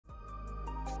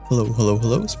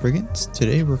Hello, Spriggans.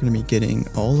 Today we're going to be getting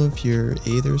all of your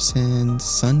Aethersand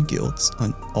Sungilts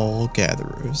on all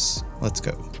gatherers. Let's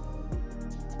go.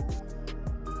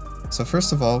 So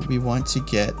first of all, we want to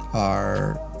get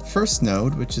our first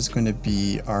node, which is going to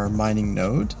be our mining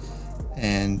node.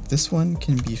 And this one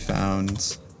can be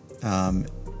found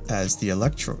as the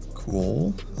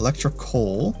Electrocool,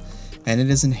 and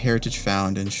it is in heritage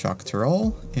found in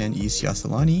Shovelnose and East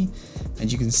Yasalani.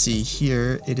 And you can see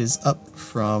here it is up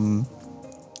from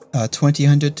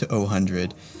 2000 to 000,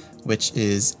 which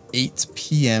is 8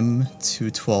 p.m.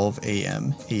 to 12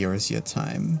 a.m. Eorzea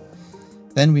time.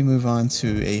 Then we move on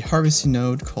to a harvesting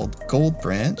node called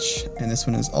Goldbranch, and this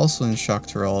one is also in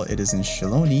Shovelnose. It is in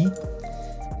Shiloni,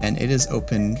 and it is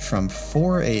open from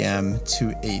 4 a.m.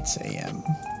 to 8 a.m.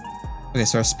 Okay,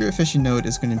 so our spearfishing node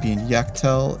is going to be in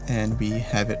Yaktel, and we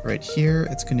have it right here.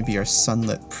 It's going to be our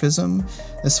Sunlit Prism.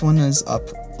 This one is up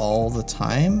all the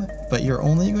time, but you're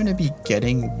only going to be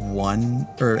getting one,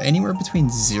 or anywhere between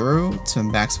 0 to a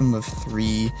maximum of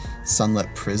 3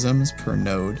 Sunlit Prisms per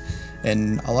node.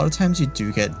 And a lot of times you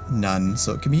do get none,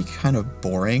 so it can be kind of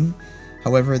boring.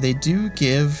 However, they do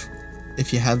give,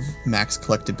 if you have max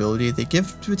collectability, they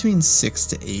give between 6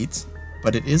 to 8,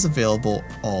 but it is available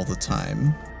all the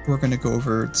time. We're going to go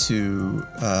over to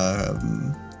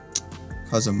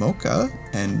Kozumoka,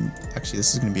 and actually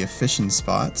this is going to be a fishing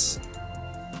spot.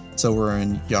 So we're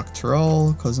in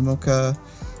Yaktaral, Kozumoka,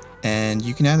 and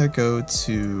you can either go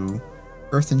to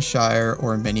Earthenshire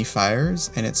or Many Fires,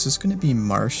 and it's just going to be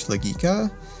Marsh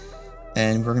Lagika,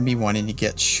 and we're going to be wanting to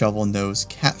get Shovelnose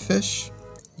Catfish.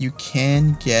 You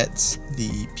can get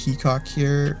the Peacock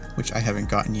here, which I haven't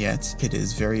gotten yet. It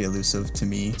is very elusive to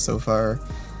me so far.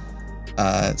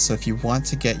 So if you want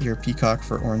to get your Peacock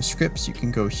for orange scripts, you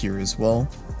can go here as well.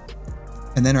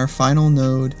 And then our final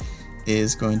node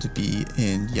is going to be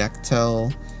in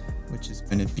Yaktel, which is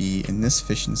going to be in this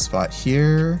fishing spot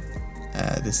here.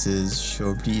 This is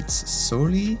Shobrit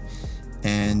Soli,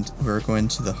 and we're going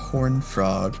to the Horn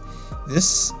Frog.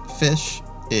 This fish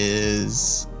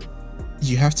is...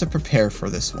 you have to prepare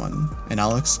for this one, and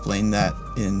I'll explain that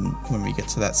when we get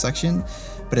to that section.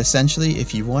 But essentially,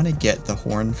 if you want to get the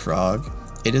Horn Frog,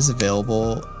 it is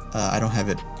available. I don't have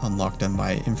it unlocked on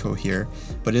my info here,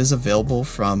 but it is available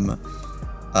from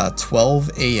 12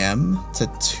 a.m.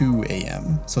 to 2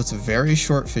 a.m. So it's a very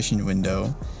short fishing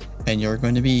window, and you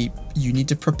need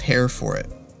to prepare for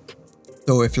it.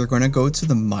 So if you're going to go to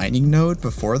the mining node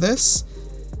before this,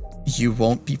 you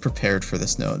won't be prepared for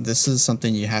this node. This is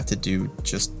something you have to do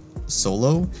just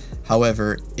solo.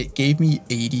 However, it gave me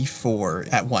 84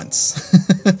 at once.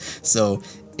 So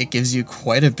it gives you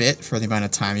quite a bit for the amount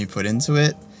of time you put into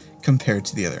it compared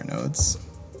to the other nodes.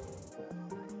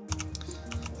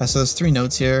 So there's 3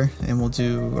 nodes here, and we'll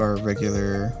do our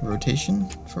regular rotation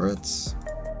for it.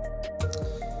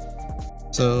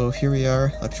 So here we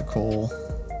are, Electrocool,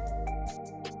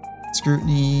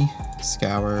 Scrutiny,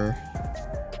 Scour,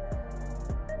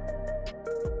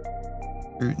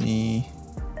 Scrutiny,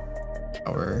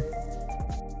 Scour.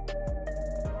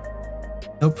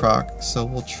 No proc, so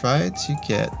we'll try to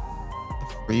get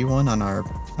a free one on our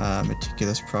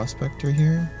Meticulous Prospector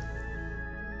here.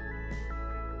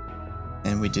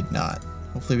 And we did not.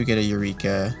 Hopefully we get a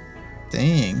Eureka.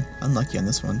 Dang, unlucky on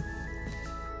this one. You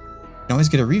can always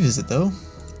get a revisit though.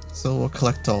 So we'll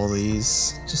collect all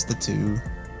these, just the 2.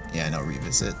 Yeah, no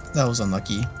revisit. That was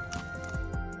unlucky.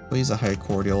 We'll use a high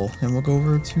cordial, and we'll go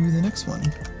over to the next one.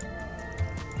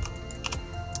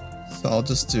 So I'll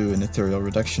just do an ethereal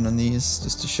reduction on these,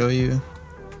 just to show you.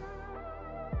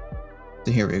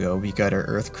 So here we go, we got our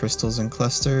earth crystals and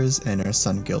clusters, and our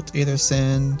Sungilt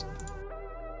Aethersand.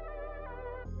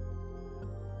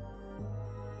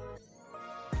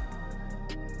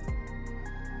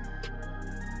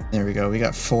 There we go, we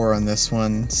got 4 on this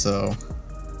one, so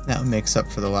that makes up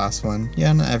for the last one. Yeah,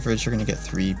 on average, you're going to get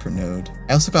 3 per node.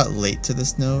 I also got late to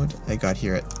this node. I got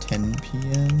here at 10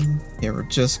 p.m. Yeah, we're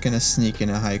just going to sneak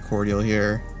in a high cordial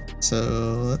here. So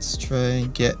let's try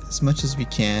and get as much as we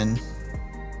can.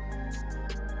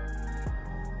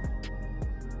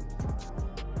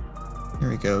 Here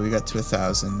we go, we got to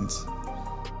 1,000.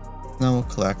 Now we'll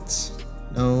collect.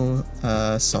 No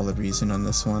solid reason on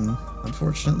this one,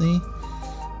 unfortunately.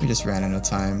 We just ran out of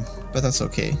time, but that's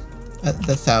okay.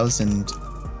 The 1,000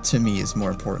 to me is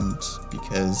more important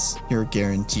because you're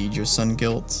guaranteed your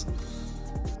Sungilt.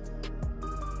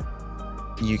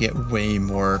 You get way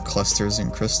more clusters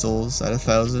and crystals at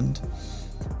 1,000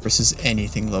 versus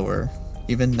anything lower.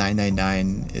 Even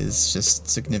 999 is just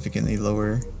significantly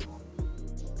lower.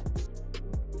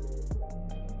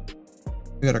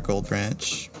 We got our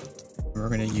Goldbranch. We're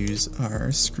going to use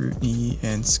our Scrutiny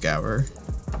and Scour.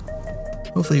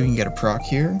 Hopefully we can get a proc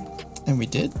here, and we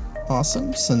did.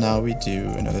 Awesome. So now we do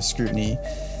another scrutiny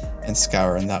and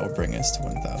scour, and that will bring us to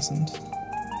 1000.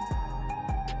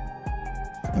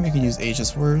 And we can use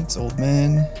Aegis words, old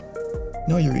man.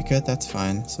 No Eureka, that's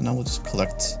fine. So now we'll just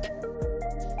collect.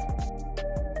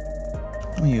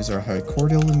 We'll use our high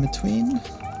cordial in between.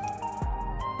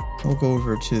 We'll go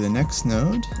over to the next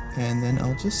node, and then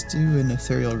I'll just do an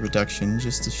ethereal reduction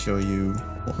just to show you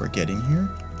what we're getting here.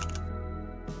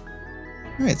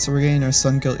 Alright, so we're getting our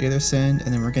Sungilt Aethersand,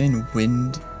 and then we're getting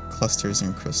wind clusters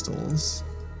and crystals.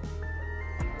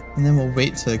 And then we'll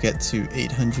wait till I get to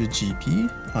 800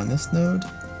 GP on this node.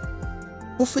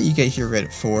 Hopefully you get here right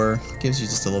at 4, gives you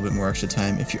just a little bit more extra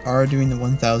time. If you are doing the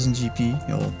 1000 GP,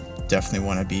 you'll definitely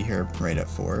want to be here right at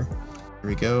 4. Here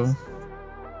we go.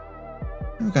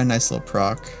 We've got a nice little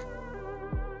proc.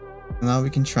 Now we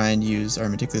can try and use our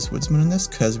Meticulous Woodsman on this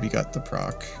because we got the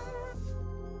proc.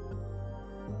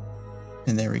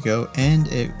 And there we go, and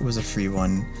it was a free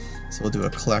one. So we'll do a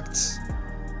collect.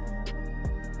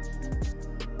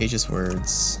 Aegis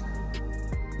words.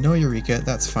 No Eureka,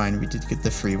 that's fine, we did get the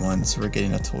free one, so we're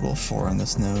getting a total of 4 on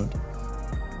this node.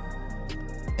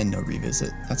 And no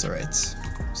revisit, that's alright.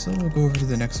 So we'll go over to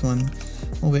the next one.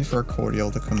 We'll wait for our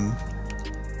cordial to come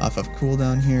off of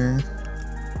cooldown here.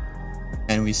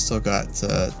 And we still got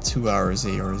 2 hours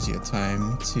Eorzea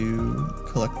time to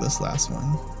collect this last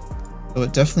one. So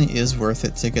it definitely is worth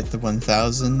it to get the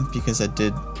 1000 because I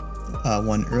did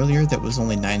one earlier that was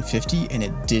only 950 and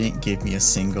it didn't give me a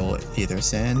single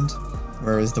Aethersand,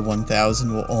 whereas the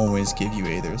 1000 will always give you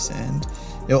Aethersand.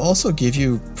 It will also give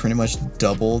you pretty much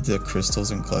double the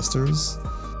crystals and clusters.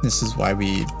 This is why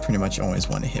we pretty much always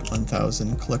want to hit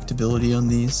 1000 collectability on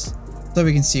these. So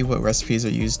we can see what recipes are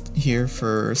used here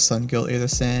for Sungilt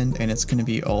Aethersand, and it's going to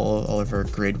be all of our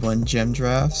grade 1 gem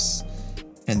drafts,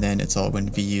 and then it's all going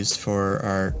to be used for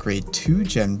our grade 2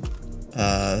 gem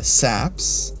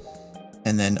saps,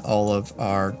 and then all of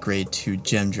our grade 2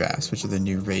 gem drafts, which are the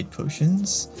new raid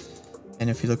potions. And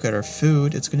if you look at our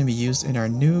food, it's going to be used in our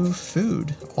new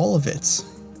food, all of it.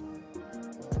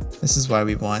 This is why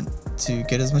we want to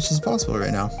get as much as possible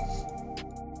right now.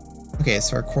 Okay,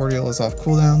 so our cordial is off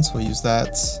cooldown, so we'll use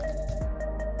that.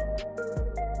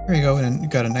 There we go, and we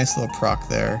got a nice little proc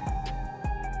there.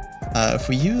 If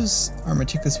we use our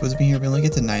Meticulous Woodsman here, we only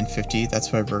get to 950,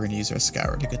 that's why we're going to use our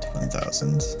Scour to get to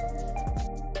 1000.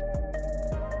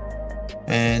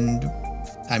 And,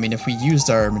 I mean, if we used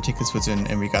our Meticulous Woodsman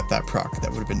and we got that proc,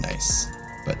 that would have been nice.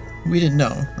 But we didn't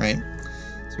know, right?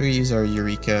 So we use our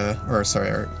Eureka, or sorry,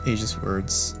 our Aegis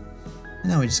words, and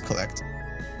now we just collect.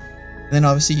 And then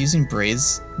obviously using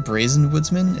Brazen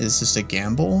Woodsman is just a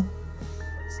gamble,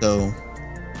 so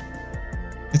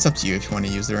it's up to you if you want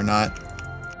to use it or not.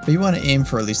 But you want to aim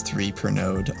for at least 3 per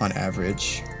node on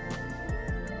average.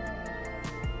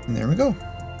 And there we go.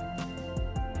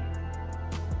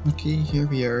 Okay, here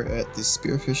we are at the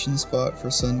spearfishing spot for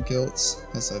Sungilt,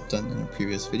 as I've done in a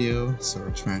previous video. So we're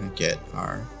trying to get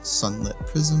our Sunlit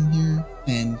Prism here.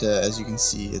 And as you can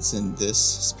see, it's in this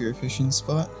spearfishing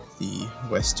spot, the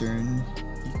western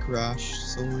Peacock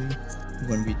solely.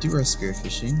 When we do our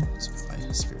spearfishing, let's put my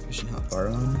spearfishing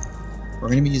hotbar on, we're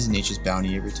going to be using Nature's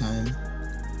Bounty every time.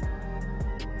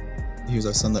 Here's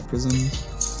our Sunlit Prism.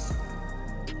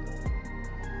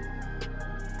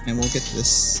 And we'll get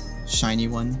this shiny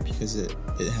one because it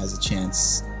has a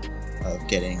chance of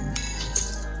getting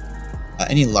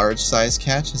any large size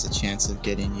catch has a chance of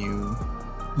getting you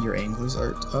your angler's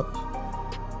art up.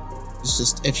 It's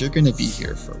just, if you're going to be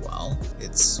here for a while,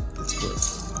 it's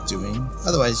worth doing.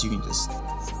 Otherwise you can just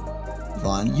move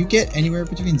on. You get anywhere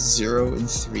between 0 and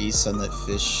 3 sunlit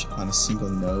fish on a single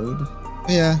node.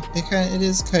 But yeah, it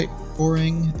is quite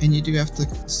boring, and you do have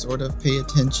to sort of pay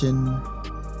attention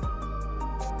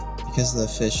because the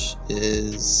fish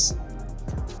is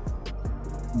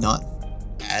not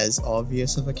as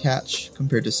obvious of a catch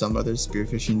compared to some other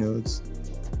spearfishing nodes.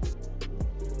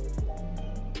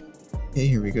 Okay,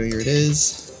 here we go, here it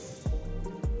is.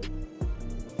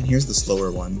 And here's the slower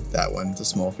one, that one, the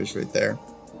small fish right there.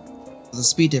 The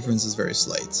speed difference is very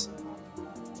slight.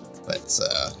 But,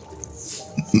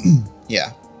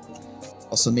 yeah.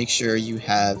 Also make sure you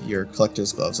have your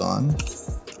collector's gloves on.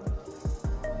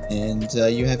 And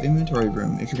you have inventory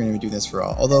room if you're going to be doing this for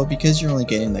all. Although, because you're only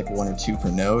getting like 1 or 2 per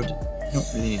node, you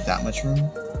don't really need that much room.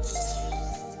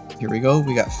 Here we go,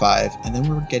 we got 5, and then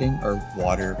we're getting our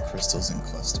water crystals and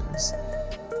clusters.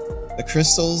 The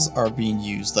crystals are being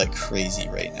used like crazy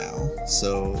right now,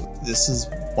 so this is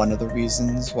one of the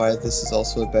reasons why this is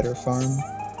also a better farm.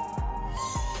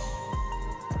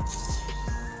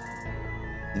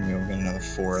 And we'll get another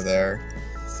 4 there.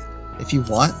 If you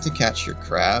want to catch your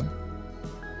crab,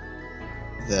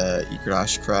 the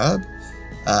Egrash crab.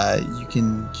 You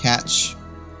can catch,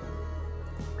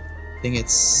 I think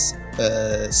it's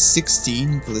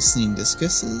 16 glistening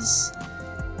discuses,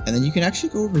 and then you can actually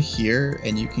go over here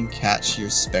and you can catch your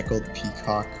speckled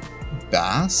peacock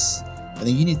bass. I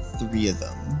think you need 3 of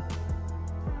them,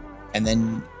 and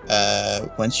then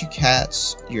once you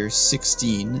catch your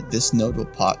 16, this node will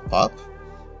pop up,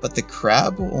 but the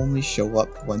crab will only show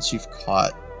up once you've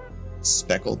caught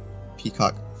speckled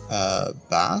peacock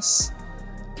bass,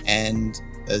 and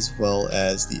as well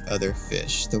as the other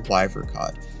fish, the wyver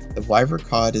cod. The wyver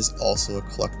cod is also a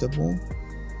collectible.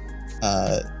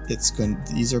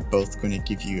 These are both going to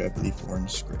give you, I believe,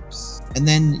 orange scripts. And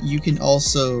then you can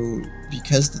also,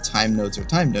 because the time nodes are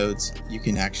time nodes, you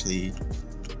can actually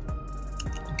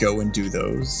go and do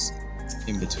those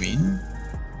in between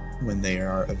when they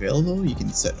are available. You can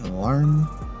set an alarm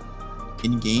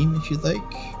in-game if you'd like.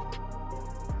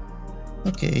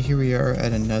 Okay, here we are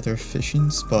at another fishing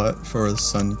spot for the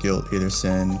Sungilt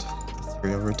Aethersand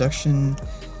ethereal reduction.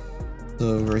 So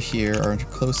over here, our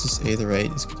closest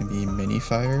aetherite is going to be mini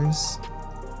fires.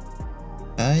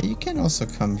 You can also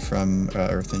come from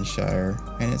Earthenshire,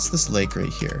 and it's this lake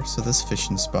right here. So this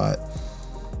fishing spot,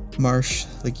 Marsh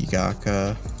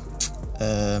Ligigaka,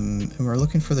 and we're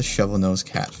looking for the Shovelnose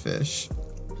Catfish.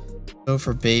 So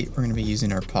for bait, we're going to be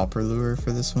using our popper lure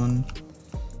for this one.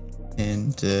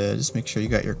 And just make sure you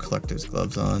got your collector's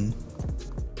gloves on.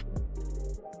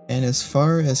 And as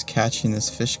far as catching this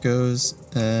fish goes,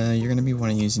 you're going to be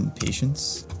wanting using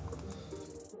patience.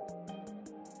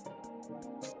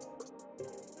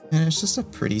 And it's just a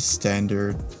pretty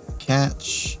standard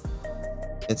catch.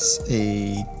 It's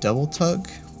a double tug,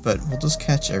 but we'll just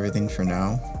catch everything for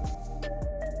now.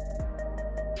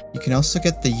 You can also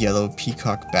get the yellow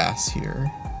peacock bass here,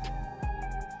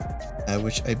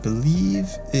 which I believe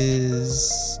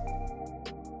is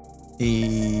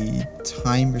a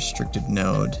time restricted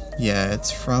node. Yeah,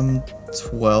 it's from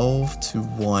 12 to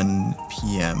 1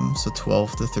 p.m. so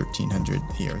 12 to 1300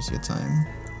 ARZ time.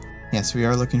 Yeah, so we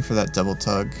are looking for that double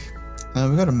tug.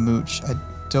 We got a mooch. I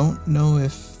don't know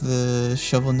if the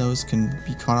shovel nose can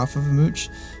be caught off of a mooch,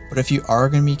 but if you are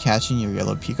going to be catching your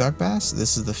yellow peacock bass,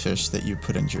 this is the fish that you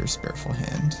put into your spareful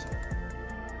hand.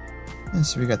 And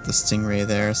so we got the stingray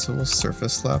there, so we'll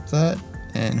surface slap that,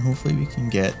 and hopefully we can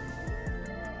get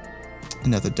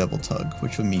another double tug,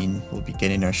 which will mean we'll be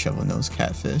getting our Shovelnose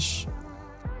Catfish.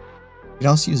 You can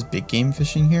also use big game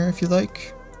fishing here if you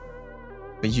like,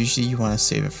 but usually you want to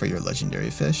save it for your legendary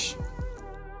fish.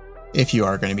 If you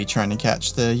are going to be trying to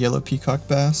catch the yellow peacock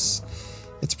bass,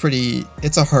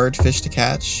 it's a hard fish to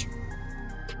catch.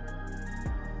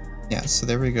 Yeah, so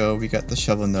there we go, we got the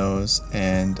shovel nose,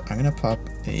 and I'm going to pop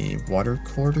a water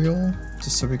cordial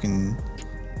just so we can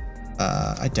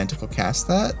identical cast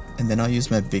that, and then I'll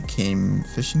use my big game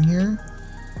fishing here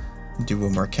and do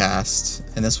one more cast,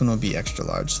 and this one will be extra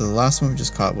large. So the last one we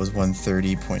just caught was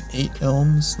 130.8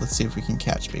 ilms. Let's see if we can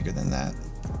catch bigger than that.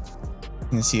 You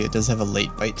can see it does have a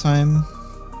late bite time,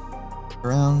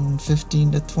 around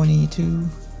 15 to 22,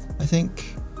 I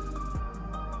think.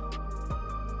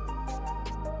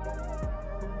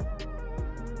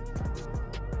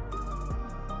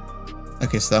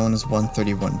 Okay, so that one is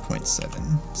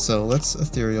 131.7. So let's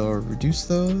ethereal reduce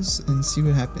those and see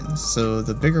what happens. So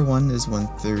the bigger one is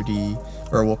 130,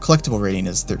 or well, collectible rating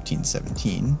is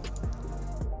 1317.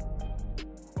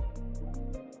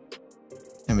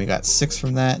 And we got 6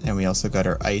 from that, and we also got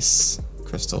our ice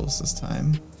crystals this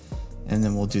time. And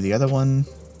then we'll do the other one.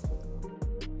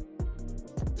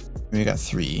 And we got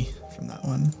 3 from that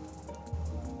one.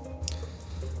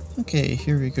 Okay,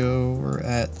 here we go. We're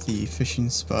at the fishing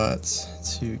spot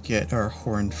to get our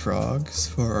horned frogs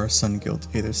for our Sungilt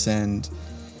Aethersand.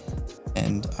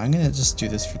 And I'm gonna just do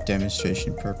this for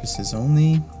demonstration purposes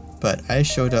only, but I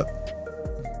showed up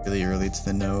really early to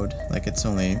the node, like it's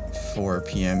only 4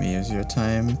 p.m. AO0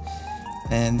 time,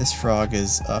 and this frog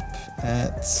is up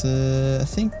at, I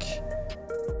think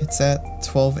it's at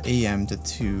 12 a.m. to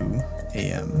 2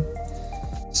 a.m.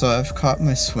 So I've caught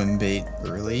my swim bait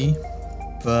early,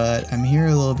 but I'm here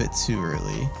a little bit too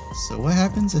early. So what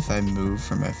happens if I move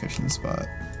from my fishing spot?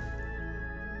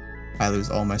 I lose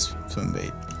all my swim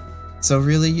bait. So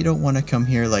really, you don't want to come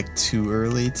here like too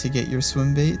early to get your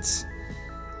swim baits.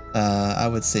 I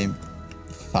would say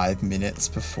 5 minutes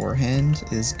beforehand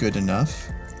is good enough.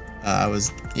 I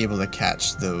was able to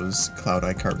catch those cloud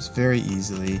eye carps very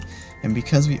easily, and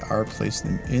because we are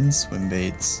placing them in swim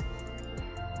baits,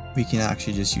 we can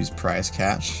actually just use prize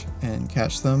catch and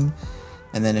catch them.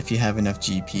 And then if you have enough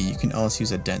GP, you can also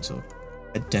use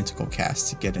identical cast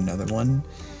to get another one.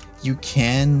 You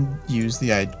can use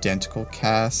the identical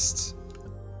cast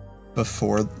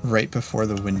right before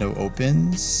the window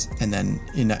opens, and then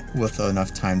with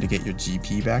enough time to get your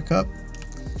GP back up.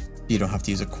 You don't have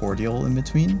to use a cordial in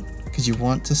between, because you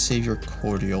want to save your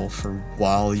cordial for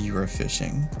while you are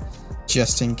fishing,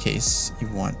 just in case you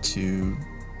want to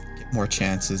get more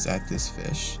chances at this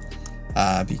fish.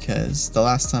 Because the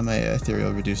last time I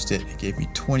ethereal reduced it, it gave me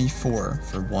 24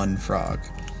 for one frog.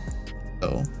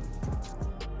 So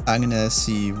I'm gonna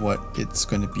see what it's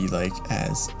going to be like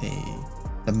as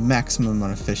the maximum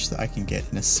amount of fish that I can get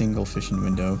in a single fishing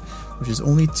window, which is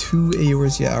only 2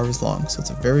 hours long, so it's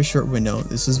a very short window.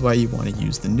 This is why you want to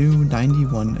use the new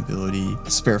 91 ability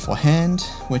Spearful Hand,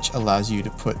 which allows you to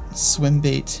put swim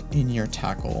bait in your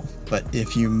tackle. But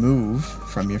if you move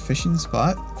from your fishing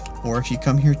spot, or if you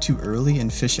come here too early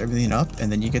and fish everything up and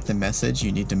then you get the message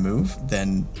you need to move,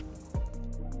 then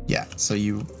yeah, so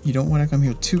you don't want to come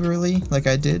here too early like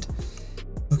I did.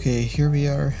 Okay, here we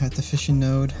are at the fishing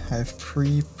node. I've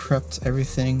pre-prepped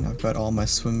everything. I've got all my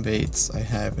swim baits. I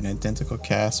have an identical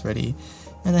cast ready,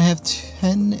 and I have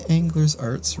 10 angler's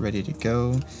arts ready to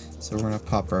go. So we're gonna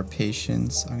pop our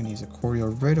patience. I'm gonna use a cordial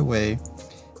right away,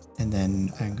 and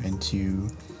then I'm going to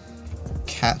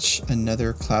catch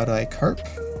another cloud eye carp.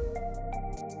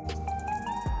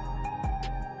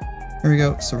 Here we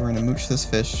go. So we're gonna mooch this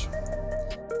fish.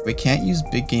 We can't use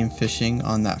big game fishing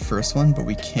on that first one, but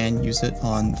we can use it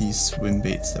on these swim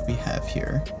baits that we have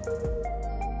here.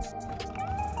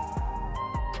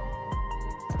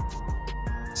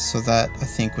 So that I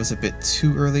think was a bit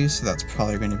too early, so that's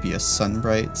probably going to be a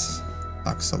sunbright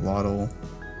axolotl.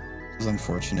 It was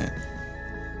unfortunate,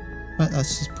 but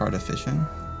that's just part of fishing.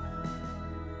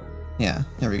 Yeah,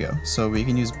 there we go. So we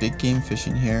can use big game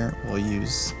fishing here. We'll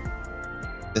use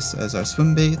this as our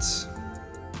swim baits.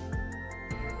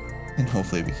 And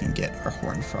hopefully we can get our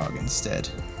horned frog instead.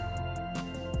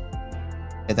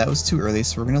 Okay, that was too early,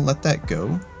 so we're going to let that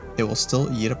go. It will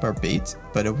still eat up our bait,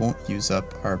 but it won't use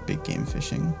up our big game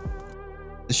fishing.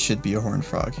 This should be a horned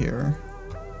frog here.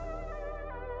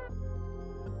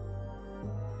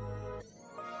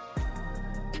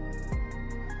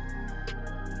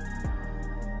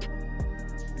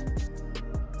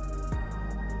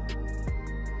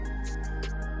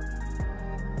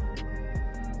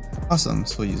 Awesome,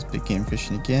 so we'll use big game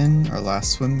fishing again, our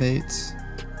last swim bait.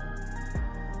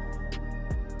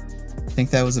 I think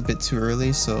that was a bit too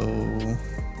early, so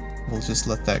we'll just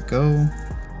let that go.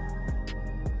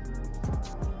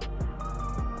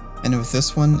 And with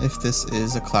this one, if this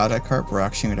is a cloud eye carp, we're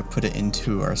actually going to put it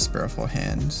into our Spearful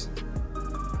Hand.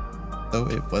 Though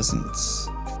it wasn't.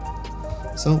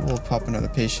 So we'll pop another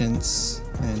patience,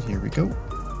 and here we go.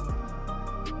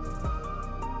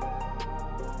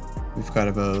 We've got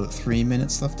about 3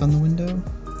 minutes left on the window,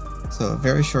 so a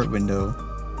very short window.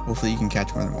 Hopefully you can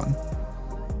catch more than one.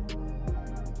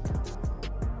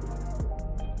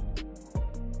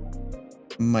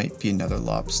 Might be another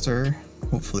lobster.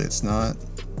 Hopefully it's not.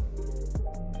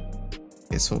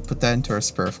 Okay, so we'll put that into our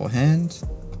Spearful Hand.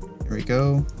 Here we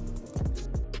go.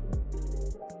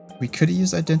 We could have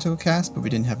used identical cast, but we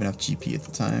didn't have enough GP at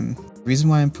the time. The reason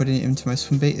why I'm putting it into my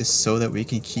swim bait is so that we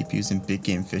can keep using big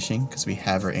game fishing, because we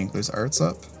have our angler's arts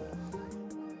up.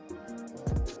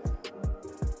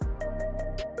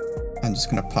 I'm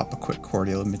just going to pop a quick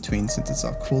cordial in between since it's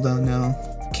off cooldown now.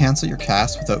 Cancel your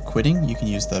cast without quitting. You can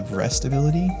use the rest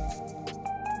ability.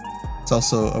 It's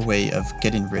also a way of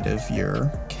getting rid of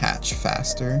your catch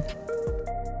faster.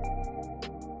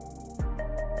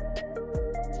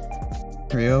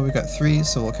 Here we go, we got 3,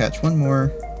 so we'll catch one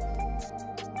more.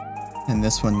 And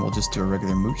this one we'll just do a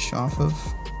regular mooch off of,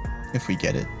 if we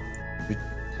get it. We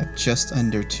have just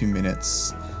under 2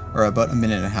 minutes, or about 1.5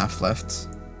 minutes left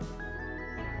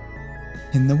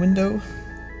in the window.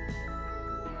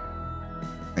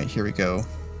 Right, here we go.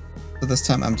 So this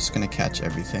time I'm just going to catch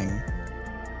everything.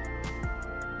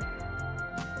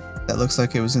 That looks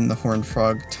like it was in the horned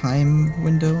frog time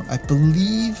window. I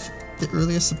believe the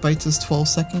earliest it bites is 12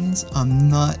 seconds. I'm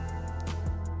not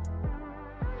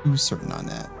too certain on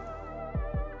that.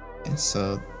 Okay,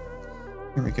 so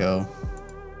here we go.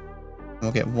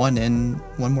 We'll get one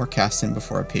more cast in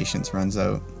before our patience runs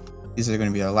out. These are going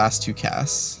to be our last 2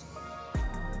 casts.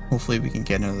 Hopefully we can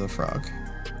get another frog.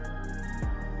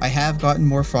 I have gotten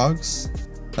more frogs.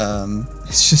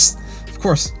 It's just, of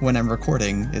course, when I'm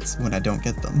recording, it's when I don't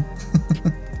get them.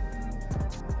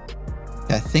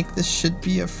 I think this should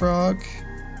be a frog.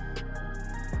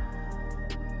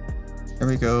 There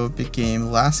we go, big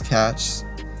game, last catch.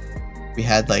 We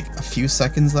had like a few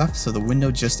seconds left, so the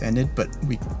window just ended, but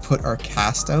we put our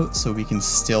cast out so we can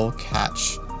still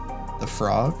catch the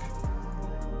frog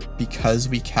because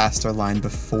we cast our line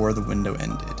before the window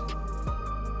ended.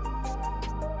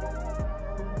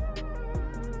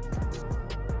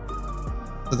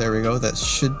 So there we go, that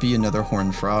should be another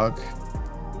horned frog.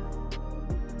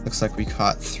 Looks like we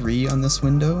caught 3 on this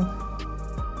window.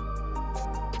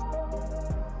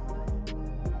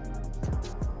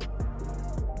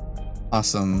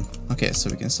 Awesome. Okay, so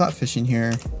we can stop fishing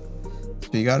here. So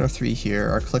we got our 3 here.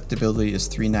 Our collectability is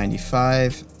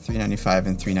 395, 395,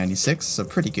 and 396, so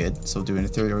pretty good. So doing a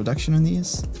 30 reduction on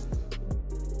these.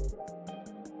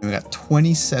 And we got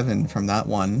 27 from that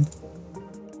one.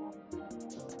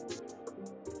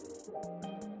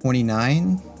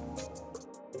 29,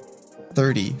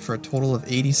 30 for a total of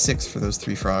 86 for those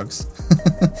 3 frogs.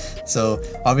 So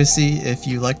obviously if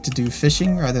you like to do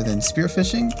fishing rather than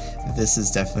spearfishing, this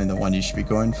is definitely the one you should be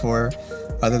going for.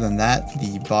 Other than that,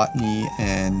 the botany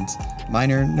and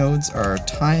miner nodes are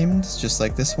timed just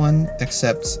like this one,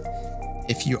 except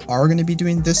if you are going to be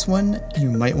doing this one, you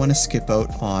might want to skip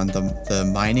out on the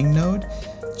mining node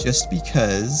just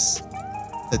because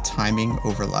the timing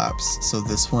overlaps. So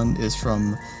this one is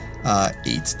from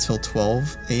 8 till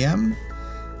 12 a.m.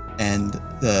 and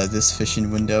this fishing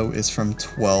window is from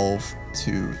 12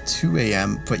 to 2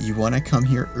 a.m. but you want to come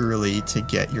here early to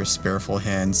get your spareful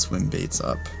hand swim baits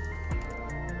up.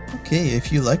 Okay,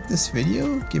 if you like this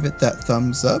video, give it that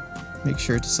thumbs up, make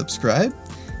sure to subscribe,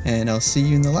 and I'll see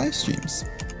you in the live streams.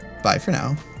 Bye for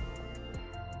now.